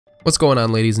What's going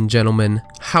on, ladies and gentlemen?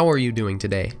 How are you doing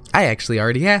today? I actually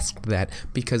already asked that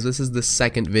because this is the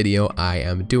second video I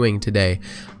am doing today.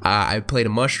 I played a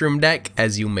mushroom deck,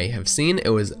 as you may have seen. It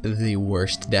was the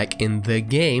worst deck in the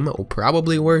game,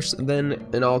 probably worse than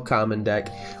an all-common deck,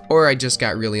 or I just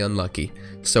got really unlucky.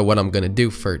 So what I'm gonna do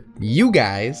for you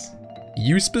guys,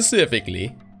 you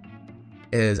specifically,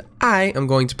 is I am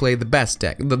going to play the best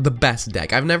deck, the best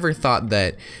deck. I've never thought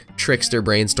that Trickster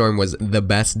Brainstorm was the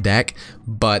best deck,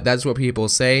 but that's what people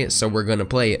say, so we're gonna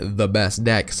play the best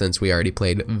deck since we already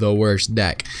played the worst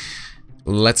deck.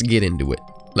 Let's get into it.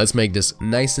 Let's make this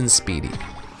nice and speedy.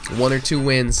 1 or 2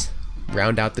 wins,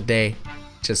 round out the day,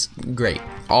 just great,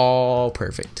 all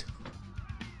perfect.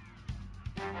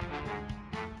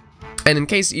 And in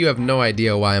case you have no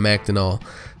idea why I'm acting all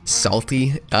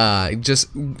salty, just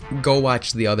go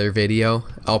watch the other video.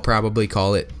 I'll probably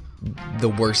call it the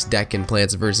worst deck in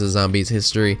Plants vs. Zombies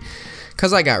history,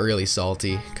 because I got really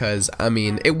salty, because I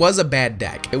mean it was a bad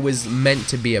deck. It was meant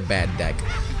to be a bad deck,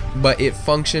 but it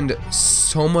functioned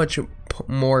so much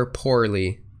more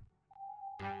poorly,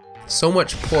 so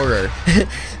much poorer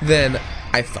than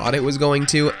I thought it was going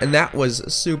to, and that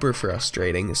was super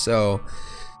frustrating. So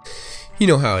you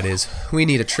know how it is. We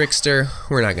need a trickster.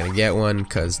 We're not gonna get one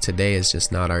because today is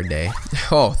just not our day.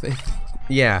 Oh,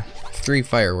 yeah, 3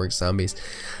 fireworks zombies.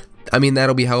 I mean,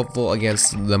 that'll be helpful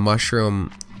against the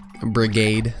mushroom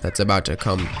brigade that's about to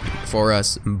come for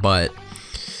us, but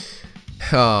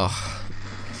oh,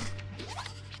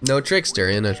 no trickster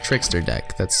in a trickster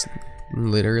deck. That's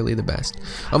literally the best.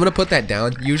 I'm gonna put that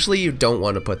down. Usually you don't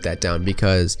want to put that down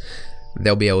because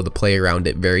they'll be able to play around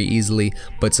it very easily,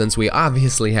 but since we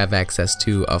obviously have access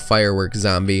to a firework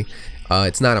zombie,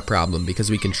 it's not a problem because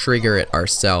we can trigger it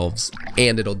ourselves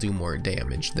and it'll do more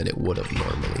damage than it would have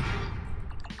normally.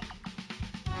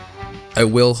 I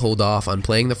will hold off on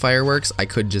playing the fireworks. I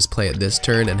could just play it this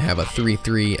turn and have a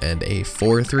 3-3 and a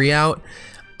 4-3 out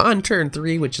on turn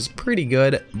 3, which is pretty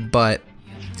good, but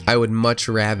I would much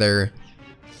rather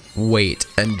wait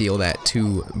and deal that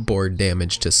 2 board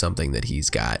damage to something that he's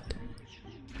got.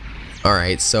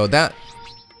 Alright, so that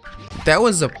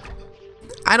was a,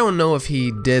 I don't know if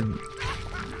he did,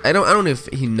 I don't know if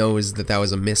he knows that that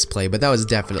was a misplay, but that was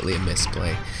definitely a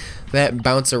misplay. That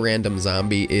bounce a random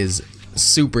zombie is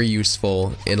super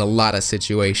useful in a lot of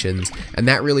situations, and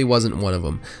that really wasn't one of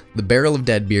them. The Barrel of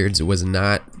Deadbeards was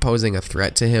not posing a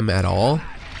threat to him at all,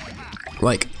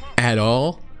 like at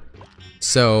all,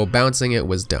 so bouncing it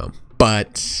was dumb.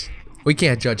 But we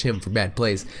can't judge him for bad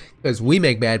plays, because we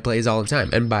make bad plays all the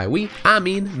time. And by we, I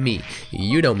mean me.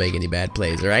 You don't make any bad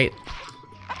plays, right?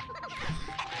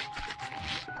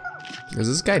 Is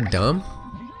this guy dumb?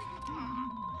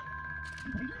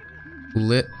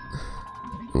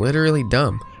 Literally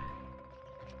dumb.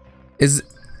 Is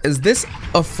this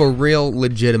a for real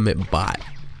legitimate bot?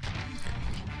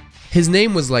 His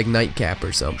name was like Nightcap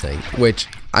or something, which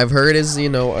I've heard is, you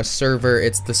know, a server.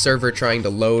 It's the server trying to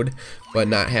load but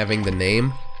not having the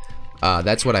name.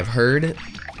 That's what I've heard,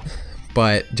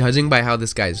 but judging by how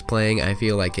this guy's playing, I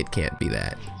feel like it can't be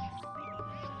that.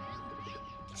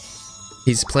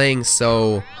 He's playing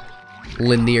so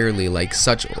linearly, like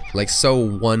so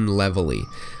one-levelly,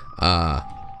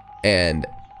 and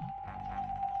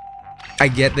I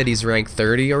get that he's rank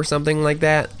 30 or something like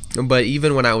that, but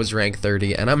even when I was rank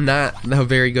 30, and I'm not a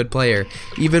very good player,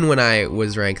 even when I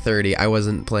was rank 30, I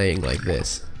wasn't playing like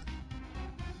this.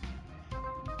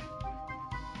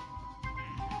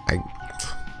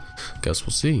 I guess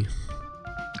we'll see.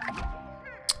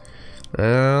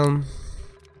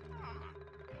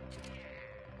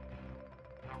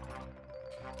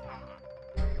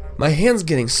 My hand's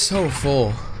getting so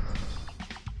full.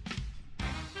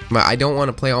 I don't want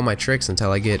to play all my tricks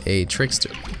until I get a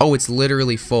trickster. Oh, it's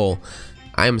literally full.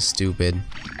 I'm stupid.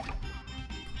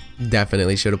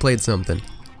 Definitely should have played something.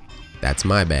 That's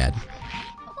my bad.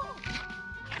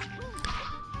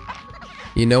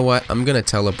 You know what? I'm gonna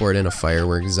teleport in a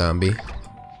firework zombie.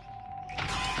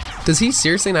 Does he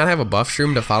seriously not have a buff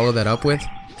shroom to follow that up with?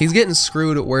 He's getting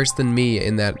screwed worse than me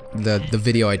in that the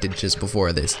video I did just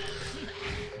before this.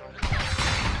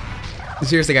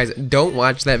 Seriously, guys, don't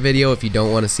watch that video if you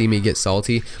don't want to see me get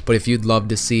salty, but if you'd love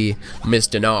to see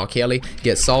Mr. Nah Kelly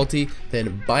get salty,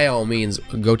 then by all means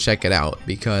go check it out,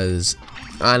 because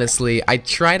honestly, I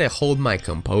try to hold my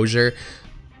composure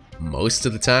most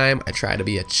of the time. I try to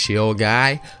be a chill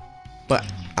guy, but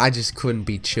I just couldn't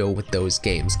be chill with those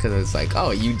games, because it's like, oh,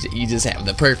 you just have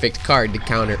the perfect card to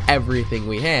counter everything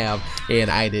we have, and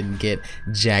I didn't get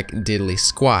jack diddly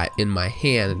squat in my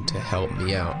hand to help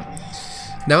me out.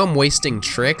 Now I'm wasting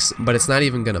tricks, but it's not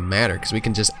even gonna matter because we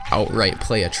can just outright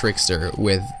play a trickster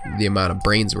with the amount of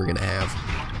brains we're gonna have.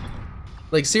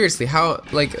 Like, seriously, how,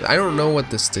 like, I don't know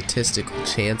what the statistical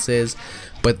chance is,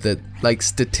 but the, like,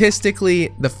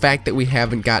 statistically, the fact that we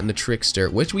haven't gotten a trickster,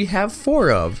 which we have 4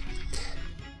 of,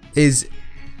 is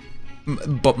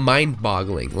but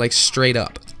mind-boggling, like, straight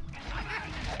up.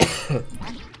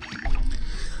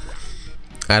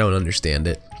 I don't understand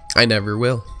it. I never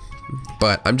will.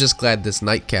 But I'm just glad this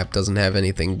Nightcap doesn't have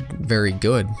anything very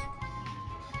good.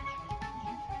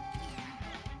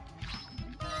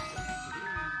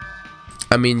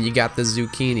 I mean, you got the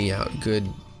zucchini out.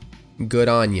 Good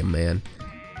on you, man.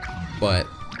 But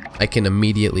I can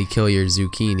immediately kill your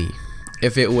zucchini.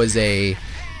 If it was a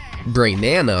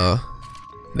Brainz,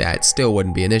 that still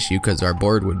wouldn't be an issue because our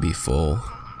board would be full.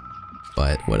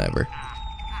 But whatever.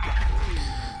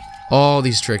 All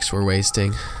these tricks we're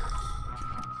wasting.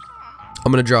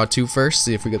 I'm gonna draw 2 first,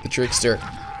 see if we get the trickster.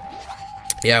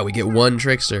 Yeah, we get 1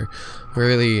 trickster.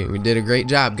 We did a great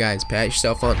job, guys. Pat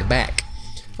yourself on the back.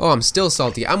 Oh, I'm still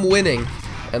salty. I'm winning,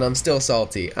 and I'm still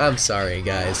salty. I'm sorry,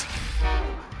 guys.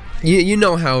 You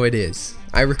know how it is.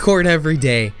 I record every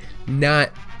day.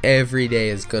 Not every day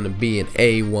is gonna be an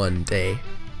A1 day.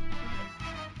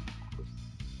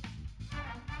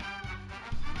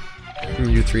 You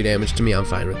do 3 damage to me, I'm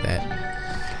fine with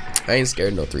that. I ain't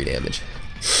scared of no 3 damage.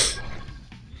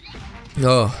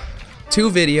 Oh, 2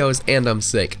 videos and I'm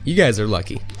sick. You guys are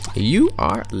lucky. You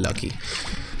are lucky.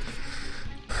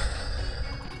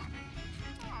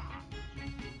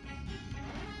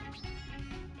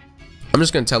 I'm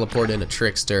just gonna teleport in a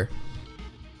trickster.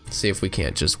 See if we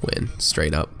can't just win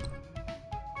straight up.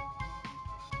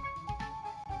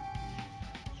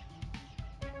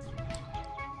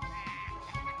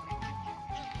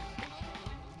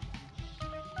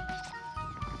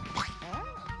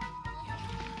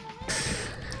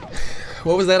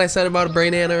 What was that I said about a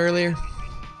Brainz earlier?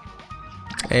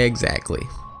 Exactly.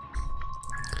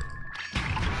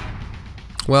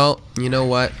 Well, you know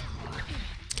what?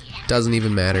 Doesn't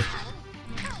even matter.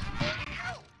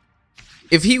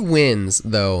 If he wins,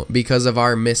 though, because of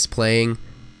our misplaying,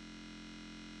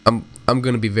 I'm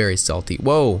gonna be very salty.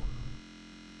 Whoa.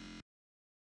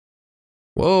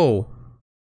 Whoa.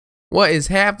 What is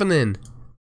happening?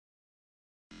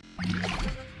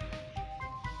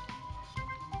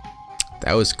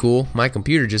 That was cool. My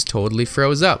computer just totally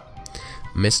froze up.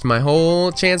 Missed my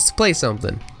whole chance to play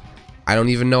something. I don't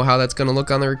even know how that's gonna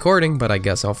look on the recording, but I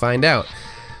guess I'll find out.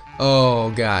 Oh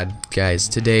god, guys,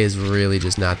 today is really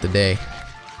just not the day.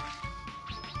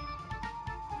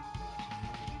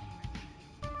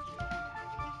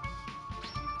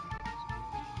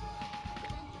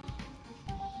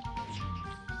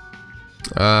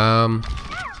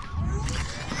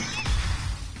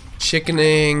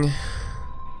 Chickening.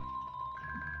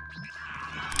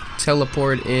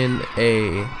 Teleport in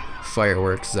a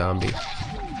fireworks zombie.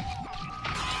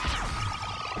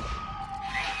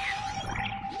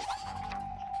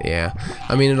 Yeah,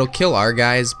 I mean it'll kill our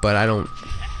guys, but I don't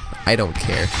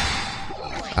care.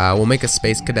 We'll make a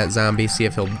space cadet zombie, see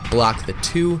if he'll block the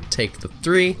 2, take the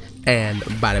 3, and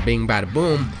bada bing, bada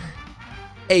boom.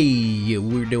 Hey,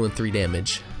 we're doing 3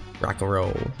 damage. Rock and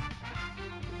roll.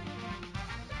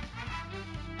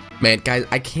 Man, guys,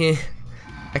 I can't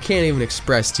even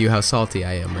express to you how salty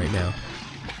I am right now.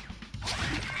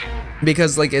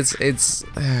 Because like it's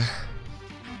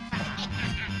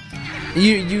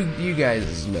you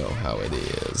guys know how it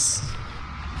is.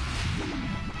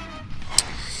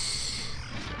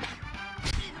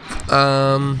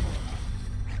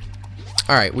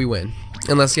 Alright, we win.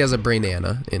 Unless he has a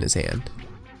Brainz in his hand.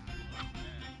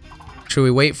 Should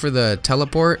we wait for the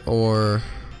teleport or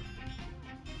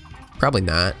probably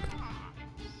not?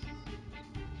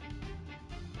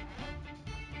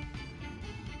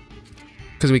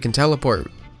 Because we can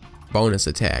teleport bonus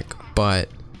attack, but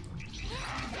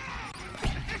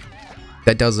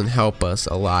that doesn't help us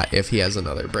a lot if he has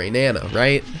another Brainz,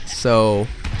 right? So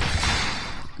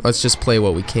let's just play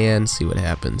what we can, see what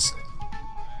happens.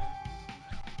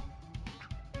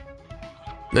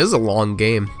 This is a long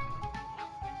game.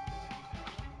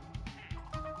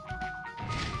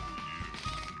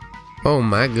 Oh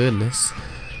my goodness.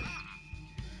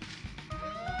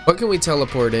 What can we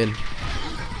teleport in?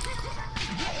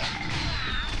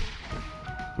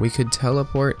 We could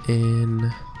teleport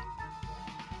in...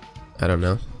 I don't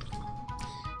know.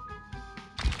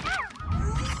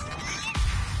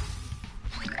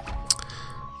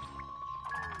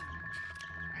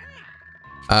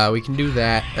 We can do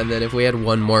that, and then if we had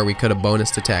one more, we could have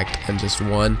bonus attacked and just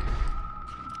won.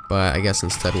 But I guess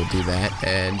instead we'll do that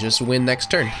and just win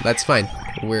next turn. That's fine.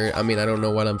 I mean, I don't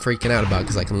know what I'm freaking out about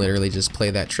because I can literally just play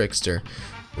that trickster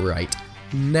right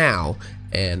now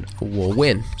and we'll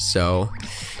win. So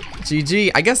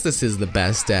GG. I guess this is the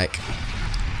best deck.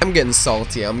 I'm getting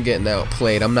salty. I'm getting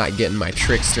outplayed. I'm not getting my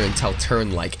Trickster until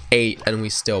turn like 8, and we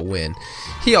still win.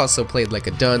 He also played like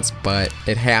a dunce, but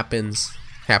it happens.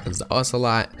 Happens to us a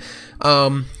lot.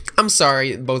 I'm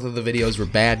sorry. Both of the videos were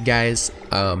bad, guys.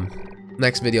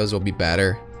 Next videos will be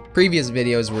better. Previous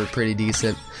videos were pretty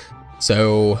decent.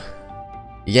 So,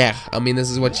 yeah. I mean,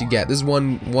 this is what you get. This is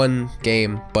one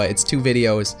game, but it's 2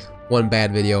 videos. 1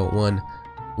 bad video, 1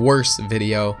 worse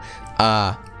video.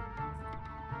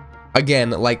 Again,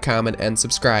 like, comment, and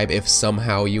subscribe if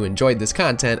somehow you enjoyed this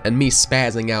content and me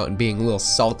spazzing out and being a little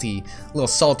salty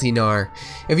nar.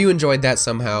 If you enjoyed that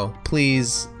somehow,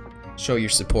 please show your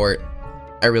support.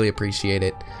 I really appreciate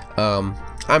it.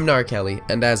 I'm Nar Kelly,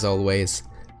 and as always,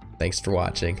 thanks for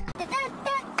watching.